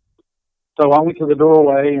us in. So I went to the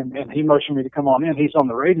doorway, and he motioned me to come on in. He's on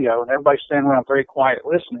the radio, and everybody's standing around very quiet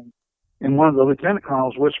listening. And one of the lieutenant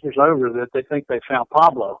colonels whispers over that they think they found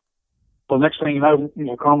Pablo. So next thing you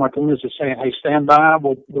know, Colonel Martinez is saying, "Hey, stand by.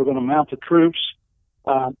 We're going to mount the troops.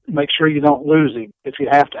 Make sure you don't lose him. If you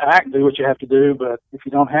have to act, do what you have to do. But if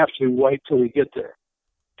you don't have to, wait till we get there."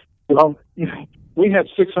 Well, we had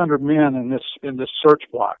 600 men in this search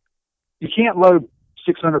block. You can't load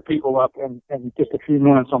 600 people up in just a few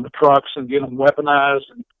minutes on the trucks and get them weaponized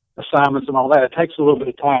and assignments and all that. It takes a little bit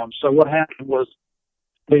of time. So what happened was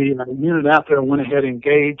the unit out there went ahead and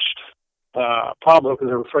engaged Pablo because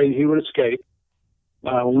they were afraid he would escape.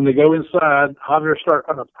 When they go inside, Pablo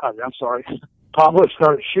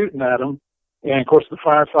started shooting at him, and of course the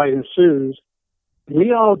firefight ensues.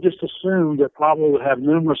 We all just assumed that Pablo would have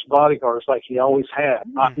numerous bodyguards like he always had,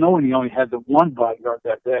 not knowing he only had the one bodyguard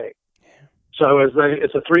that day. So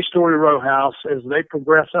it's a 3-story row house. As they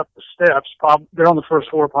progress up the steps, they're on the first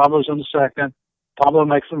floor, Pablo's on the second. Pablo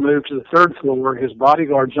makes a move to the third floor. His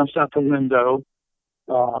bodyguard jumps out the window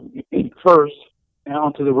first and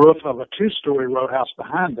onto the roof of a 2-story row house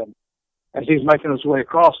behind him. As he's making his way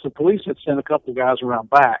across, the police had sent a couple of guys around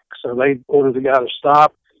back. So they ordered the guy to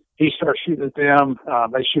stop. He starts shooting at them.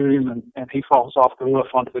 They shoot him, and he falls off the roof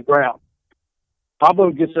onto the ground.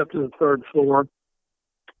 Pablo gets up to the third floor,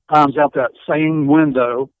 climbs out that same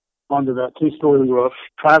window onto that 2-story roof,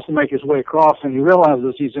 tries to make his way across, and he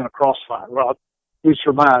realizes he's in a crossfire. Well, we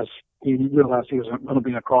surmise he realized he was going to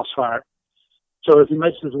be in a crossfire. So as he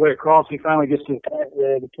makes his way across, he finally gets to the point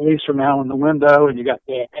where the police are now in the window, and you got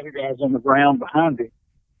the other guys on the ground behind him.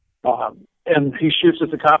 And he shoots at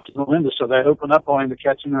the cops in the window, so they open up on him to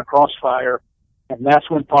catch him in a crossfire, and that's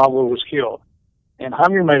when Pablo was killed. And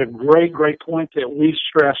Javier made a great, great point that we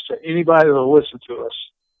stress to anybody that will listen to us,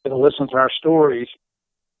 that will listen to our stories.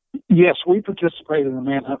 Yes, we participated in the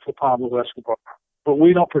manhunt for Pablo Escobar, but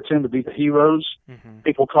we don't pretend to be the heroes. Mm-hmm.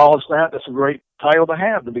 People call us that. That's a great title to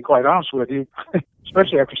have, to be quite honest with you,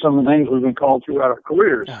 especially after some of the names we've been called throughout our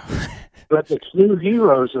careers. But the true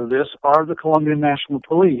heroes of this are the Colombian National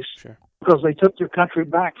Police, sure, because they took their country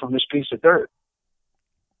back from this piece of dirt.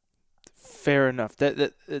 Fair enough.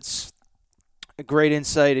 That's a great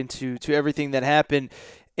insight into everything that happened.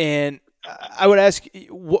 And I would ask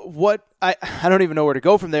what I don't even know where to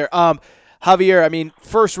go from there. Javier, I mean,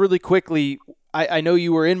 first, really quickly, I know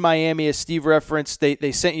you were in Miami, as Steve referenced.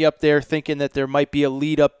 They sent you up there thinking that there might be a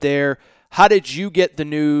lead up there. How did you get the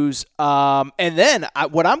news? And then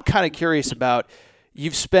what I'm kind of curious about,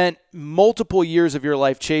 you've spent multiple years of your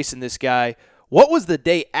life chasing this guy. What was the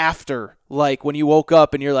day after, like, when you woke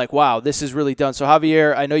up and you're like, wow, this is really done? So,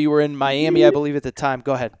 Javier, I know you were in Miami, I believe, at the time.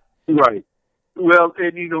 Go ahead. Right. Well,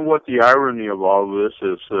 and you know what the irony of all this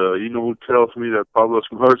is, who tells me that Pablo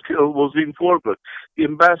Escobar's killed was the informant. The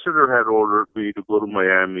ambassador had ordered me to go to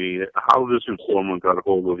Miami. How this informant got a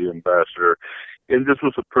hold of the ambassador, and this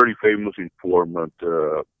was a pretty famous informant.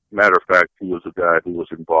 Matter of fact, he was a guy who was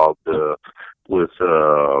involved with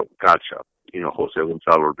Gacha. Jose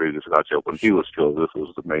Gonzalo Rodriguez Gacha. When he was killed, this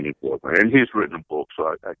was the main informant. And he's written a book, so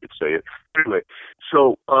I could say it. Anyway,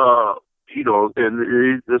 so,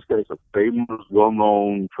 and this guy's a famous,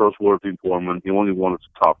 well-known, trustworthy informant. He only wanted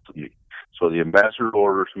to talk to me. So the ambassador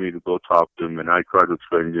orders me to go talk to him, and I try to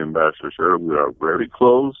explain to the ambassador, sir, we are very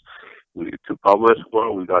close to Pablo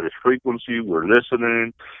Escobar. We got his frequency. We're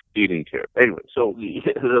listening. He didn't care. Anyway, so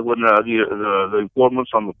when the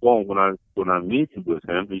informant's on the phone, when I meet with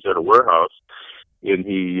him, he's at a warehouse, and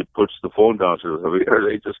he puts the phone down and says,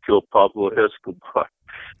 they just killed Pablo Escobar.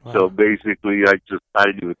 Wow. So basically, I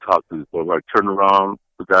didn't even talk to the informant. I turned around.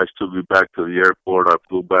 The guys took me back to the airport. I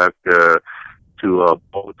flew back to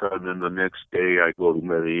Bogota, and then the next day I go to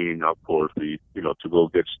Medellin, of course, to go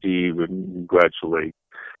get Steve and congratulate,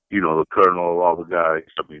 the colonel, all the guys,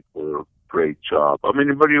 for a great job. But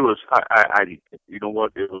it was, you know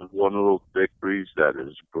what, it was one of those victories that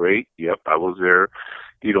is great. Yep, I was there.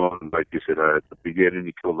 Like you said, at the beginning,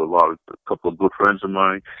 he killed a couple of good friends of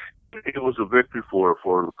mine. It was a victory for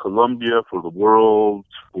Colombia, for the world,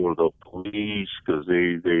 for the police, because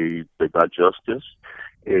they got justice.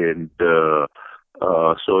 And,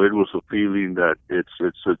 So it was a feeling that it's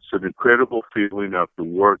an incredible feeling after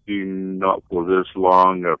working not for this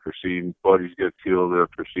long, after seeing buddies get killed,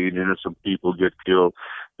 after seeing innocent people get killed,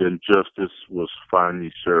 then justice was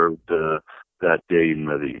finally served that day in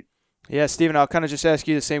Medellin. Yeah, Stephen, I'll kind of just ask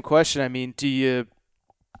you the same question. I mean, do you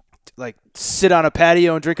like sit on a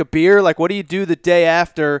patio and drink a beer? Like, what do you do the day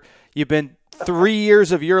after you've been 3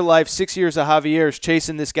 years of your life, 6 years of Javier's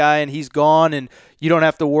chasing this guy and he's gone and you don't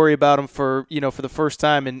have to worry about him for the first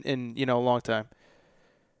time in a long time?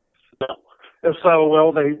 So,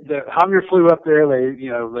 well, Javier flew up there.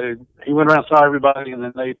 He went around, saw everybody, and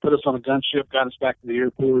then they put us on a gunship, got us back to the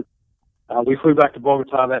airport. We flew back to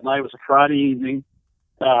Bogota that night. It was a Friday evening.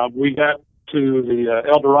 We got to the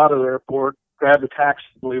El Dorado airport, grabbed a taxi,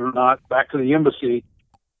 believe it or not, back to the embassy.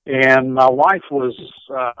 And my wife was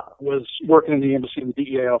working in the embassy in the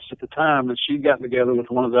DEA office at the time, and she'd gotten together with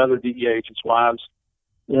one of the other DEA agents' wives.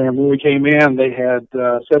 And when we came in, they had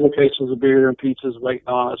several cases of beer and pizzas waiting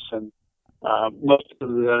on us, and most of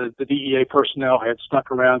the DEA personnel had snuck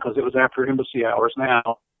around because it was after embassy hours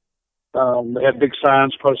now. They had big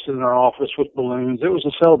signs posted in our office with balloons. It was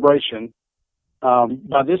a celebration.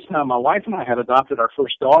 By this time, my wife and I had adopted our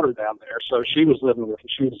first daughter down there, so she was living with us.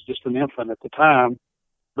 She was just an infant at the time.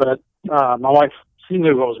 But my wife, she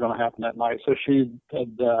knew what was going to happen that night, so she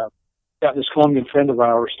had got this Colombian friend of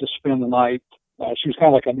ours to spend the night. She was kind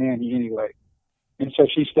of like a nanny anyway. And so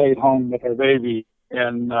she stayed home with her baby,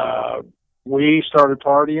 and we started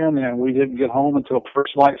partying, and we didn't get home until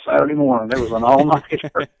first light Saturday morning. It was an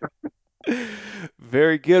all-nighter.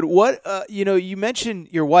 Very good. What you mentioned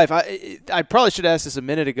your wife. I probably should ask this a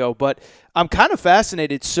minute ago, but I'm kind of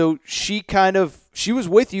fascinated. So she was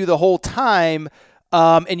with you the whole time.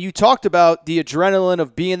 And you talked about the adrenaline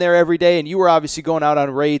of being there every day, and you were obviously going out on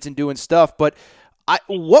raids and doing stuff. But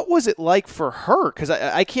what was it like for her? Because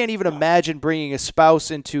I can't even imagine bringing a spouse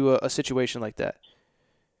into a situation like that.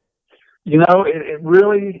 It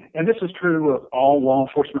really, and this is true of all law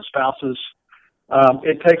enforcement spouses,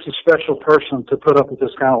 it takes a special person to put up with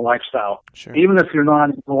this kind of lifestyle. Sure. Even if you're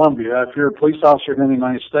not in Colombia, if you're a police officer in the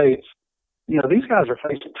United States, these guys are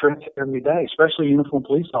facing threats every day, especially uniformed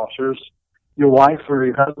police officers. Your wife or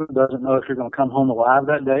your husband doesn't know if you're going to come home alive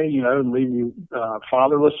that day, and leave you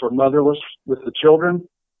fatherless or motherless with the children.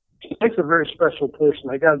 It takes a very special person.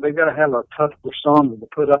 They got to have a tough persona to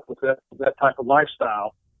put up with that type of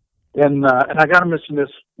lifestyle. And I got to mention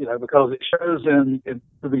this, because it shows in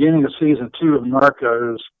the beginning of season 2 of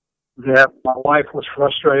Narcos that my wife was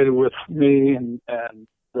frustrated with me and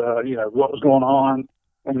what was going on,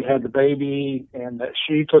 and we had the baby, and that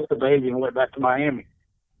she took the baby and went back to Miami.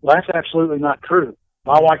 Well, that's absolutely not true.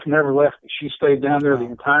 My wife never left me. She stayed down there the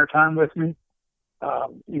entire time with me.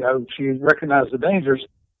 She recognized the dangers,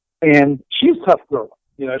 and she's a tough girl.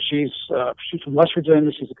 She's from West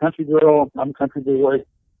Virginia. She's a country girl. I'm a country boy.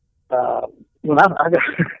 When I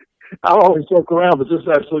always joke around, but this is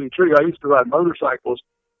absolutely true. I used to ride motorcycles.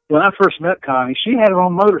 When I first met Connie, she had her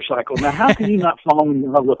own motorcycle. Now, how can you not fall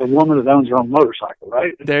in love with a woman that owns her own motorcycle,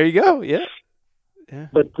 right? There you go. Yeah.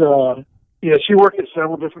 But she worked at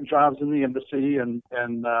several different jobs in the embassy, and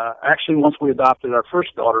actually once we adopted our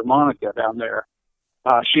first daughter, Monica, down there,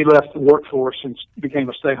 she left the workforce and became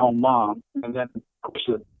a stay-home mom. And then, of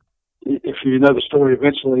course, if you know the story,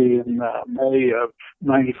 eventually in May of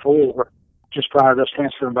 '94, just prior to us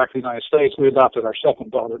transferring back to the United States, we adopted our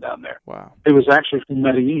second daughter down there. Wow. It was actually from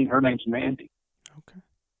Medellin. Her name's Mandy. Okay.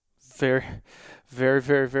 Very, very,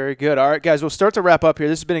 very, very good. All right, guys, we'll start to wrap up here.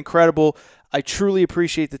 This has been incredible. I truly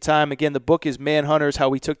appreciate the time. Again, the book is Manhunters: How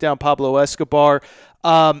We Took Down Pablo Escobar.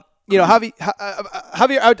 Javier,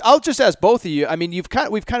 I'll just ask both of you. I mean, we've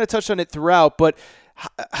kind of touched on it throughout, but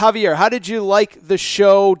Javier, how did you like the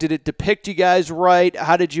show? Did it depict you guys right?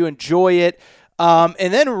 How did you enjoy it? And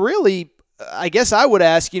then really, I guess I would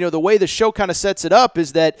ask, the way the show kind of sets it up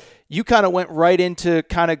is that you kind of went right into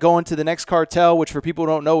kind of going to the next cartel, which for people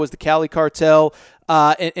who don't know was the Cali cartel,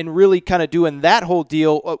 and really kind of doing that whole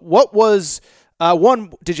deal. What was,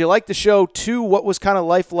 one, did you like the show? Two, what was kind of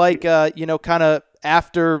life like, kind of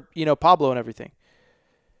after, Pablo and everything?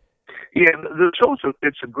 Yeah, the show's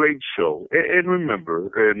it's a great show. And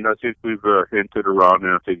remember, and I think we've hinted around,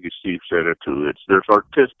 and I think Steve said it too, there's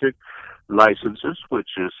artistic licenses, which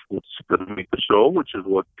is what's going to make the show, which is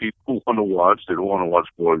what people want to watch. They don't want to watch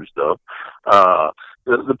boring stuff.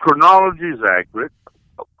 The chronology is accurate.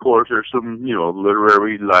 Of course, there's some,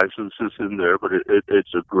 literary licenses in there, but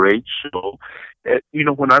it's a great show.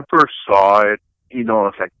 When I first saw it, I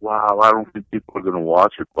was like, wow, I don't think people are going to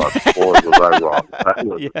watch it, but boy, was I wrong. I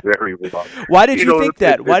was very wrong. Why did you think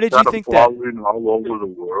that? Why did you think that? All over the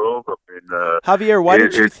world. I mean, Javier, why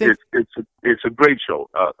did you think? It's a great show.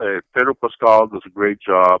 Pedro Pascal does a great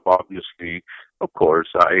job. Obviously, of course,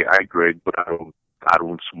 I drink, but I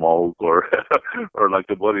don't smoke or or like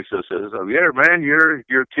the buddy says, yeah, man, you're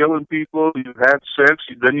killing people. You've had sex,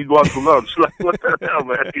 then you go out to lunch. Like, what the hell,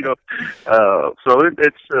 man? So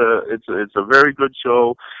it's a very good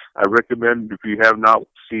show. I recommend, if you have not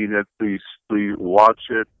seen it, please watch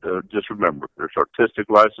it. Just remember, there's artistic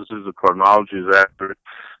licenses. The chronology is accurate.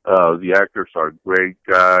 The actors are great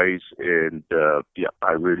guys, and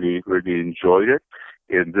I really enjoyed it.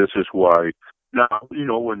 And this is why. Now,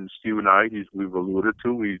 when Steve and we've alluded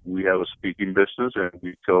to, we have a speaking business, and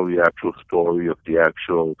we tell the actual story of the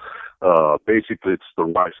actual, basically it's the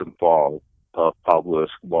rise and fall of Pablo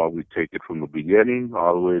Escobar. We take it from the beginning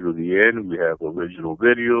all the way to the end. We have original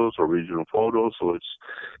videos, original photos, so it's,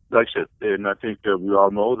 like I said, and I think that we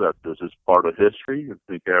all know that this is part of history. I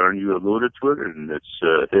think, Aaron, you alluded to it, and it's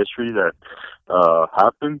history that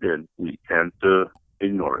happened, and we can't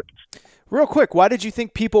ignore it. Real quick, why did you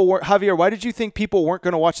think people weren't going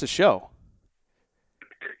to watch the show?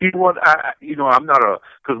 You know what? I'm not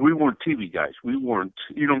because we weren't TV guys. We weren't,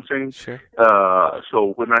 you know what I'm saying? Sure.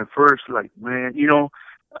 So when I first, we're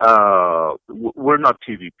not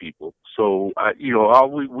TV people. So,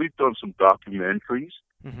 we've done some documentaries,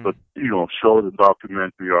 but, shows and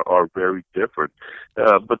documentary are very different.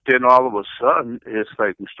 But then all of a sudden, it's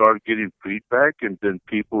like we started getting feedback, and then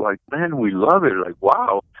people like, man, we love it. Like,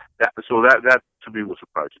 wow. That to me was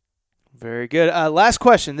surprising. Very good. Last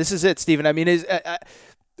question. This is it, Stephen. I mean,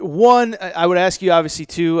 one, I would ask you, obviously,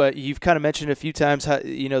 too, you've kind of mentioned a few times how,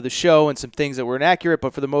 the show and some things that were inaccurate,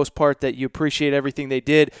 but for the most part that you appreciate everything they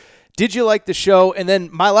did. Did you like the show? And then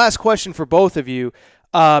my last question for both of you,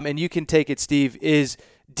 and you can take it, Steve, is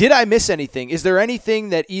did I miss anything? Is there anything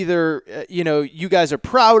that either, you guys are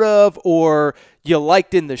proud of or you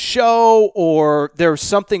liked in the show, or there's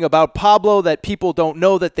something about Pablo that people don't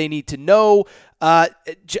know that they need to know? I'll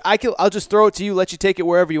just throw it to you, let you take it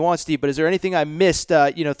wherever you want, Steve, but is there anything I missed,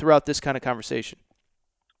 throughout this kind of conversation?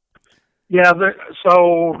 Yeah,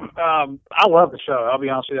 I love the show. I'll be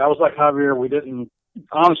honest with you. I was like Javier. We did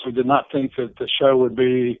not think that the show would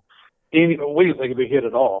be we didn't think it'd be hit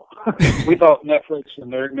at all. We thought Netflix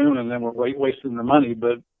and Eric Newman and them were wasting their money,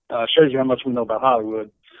 but shows you how much we know about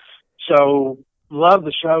Hollywood. So love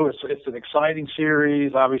the show. It's an exciting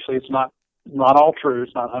series. Obviously, it's not all true.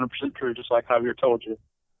 It's not 100% true, just like Javier told you.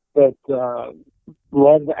 But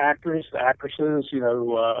love the actresses.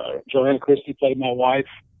 Joanna Christie played my wife.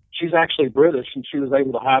 She's actually British, and she was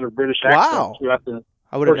able to hide her British accent throughout the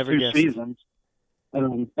first two seasons.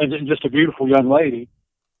 And just a beautiful young lady.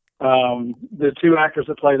 The two actors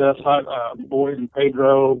that played us, Boyd and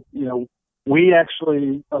Pedro, we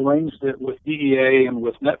actually arranged it with DEA and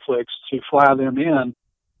with Netflix to fly them in,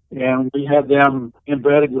 and we had them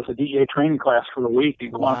embedded with a DEA training class for a week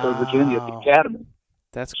in Quantico, Virginia at the Academy.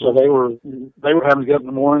 That's cool. So they were having to get up in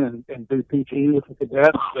the morning and do PT with the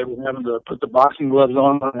cadets. They were having to put the boxing gloves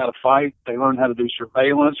on, learn how to fight. They learned how to do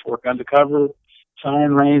surveillance, work undercover,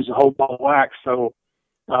 firing range, the whole ball of wax. So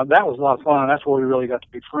that was a lot of fun. That's where we really got to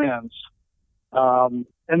be friends. But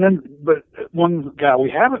one guy we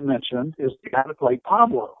haven't mentioned is the guy that played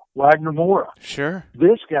Pablo, Wagner Moura. Sure.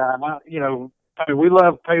 This guy, we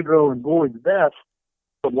love Pedro and Boyd to death,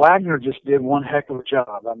 but Wagner just did one heck of a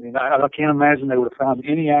job. I mean, I can't imagine they would have found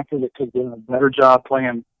any actor that could have done a better job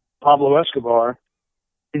playing Pablo Escobar.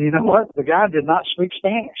 And you know what? The guy did not speak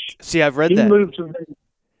Spanish. See, I've read that. He moved to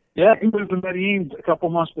Medellin a couple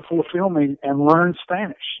months before filming and learned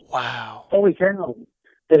Spanish. Wow. Holy cow.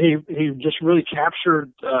 That he just really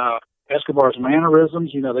captured Escobar's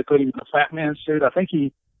mannerisms. They put him in a fat man suit. I think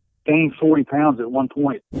he gained 40 pounds at one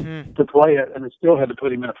point to play it, and they still had to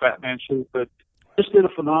put him in a fat man suit. But just did a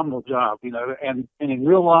phenomenal job, and in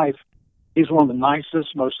real life, he's one of the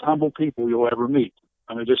nicest, most humble people you'll ever meet.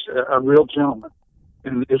 I mean, just a real gentleman.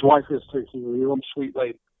 And his wife is too. She's a real sweet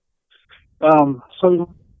lady. So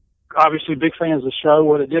obviously big fans of the show.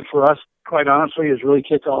 What it did for us, quite honestly, is really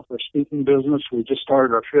kick off our speaking business. We just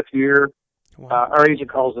started our 5th year. Wow. Our agent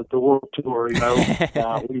calls it the World Tour,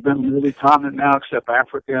 We've been in every continent now except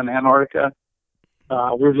Africa and Antarctica.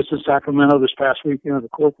 We were just in Sacramento this past weekend at a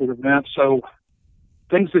corporate event. So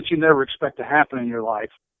things that you never expect to happen in your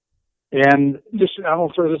life. And I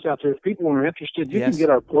will throw this out there. If people are interested, you can get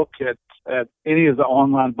our book at any of the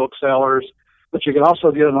online booksellers, but you can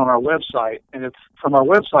also get it on our website. And from our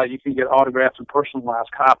website, you can get autographed and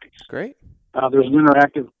personalized copies. Great. There's an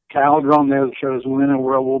interactive calendar on there that shows when and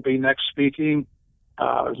where we'll be next speaking.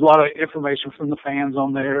 There's a lot of information from the fans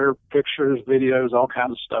on there, pictures, videos, all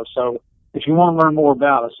kinds of stuff. So if you want to learn more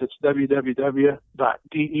about us, it's www.deanarcos,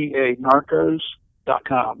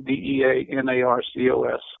 DeaNarcos.com,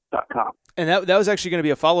 DeaNarcos.com. And that was actually going to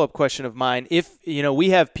be a follow-up question of mine. If, we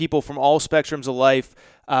have people from all spectrums of life,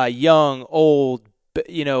 young, old,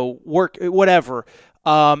 work, whatever.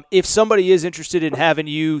 If somebody is interested in having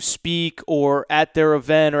you speak or at their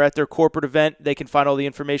event or at their corporate event, they can find all the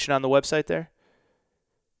information on the website there?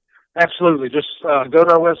 Absolutely. Just go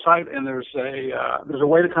to our website, and there's a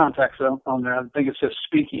way to contact us on there. I think it says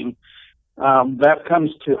speaking. That comes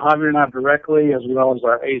to Javier and I directly, as well as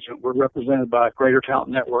our agent. We're represented by Greater Talent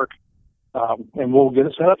Network, and we'll get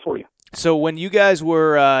it set up for you. So when you guys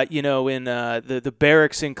were, in the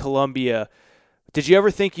barracks in Colombia, did you ever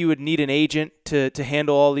think you would need an agent to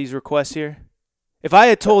handle all these requests here? If I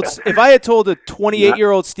had told a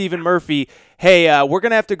 28-year-old Stephen Murphy, hey, we're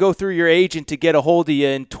going to have to go through your agent to get a hold of you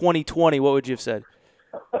in 2020, what would you have said?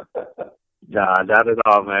 Nah, not at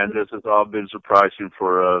all, man. This has all been surprising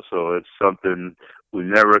for us, so it's something we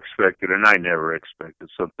never expected, and I never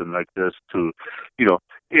expected something like this to,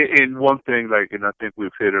 in one thing, and I think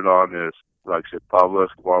we've hit it on is, like I said, Pablo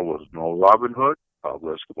Escobar was no Robin Hood.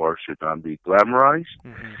 Pablo Escobar should not be glamorized.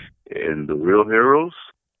 Mm-hmm. And the real heroes,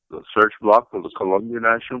 the search block of the Colombian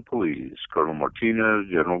National Police, Colonel Martinez,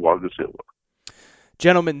 General Vargas Silva.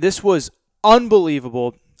 Gentlemen, this was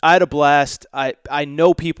unbelievable. I had a blast. I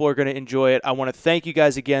know people are going to enjoy it. I want to thank you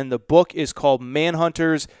guys again. The book is called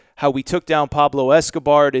Manhunters, How We Took Down Pablo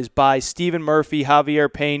Escobar. It is by Stephen Murphy,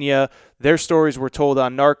 Javier Pena. Their stories were told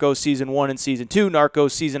on Narcos Season 1 and Season 2.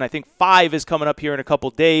 Narcos Season, I think, 5 is coming up here in a couple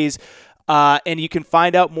days. And you can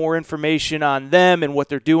find out more information on them and what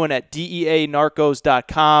they're doing at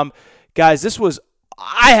DeaNarcos.com. Guys,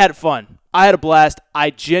 I had fun. I had a blast. I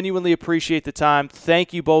genuinely appreciate the time.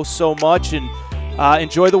 Thank you both so much, and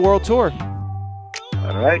enjoy the World Tour.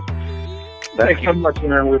 All right. Thank you so much,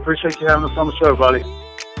 man. We appreciate you having us on the show, buddy.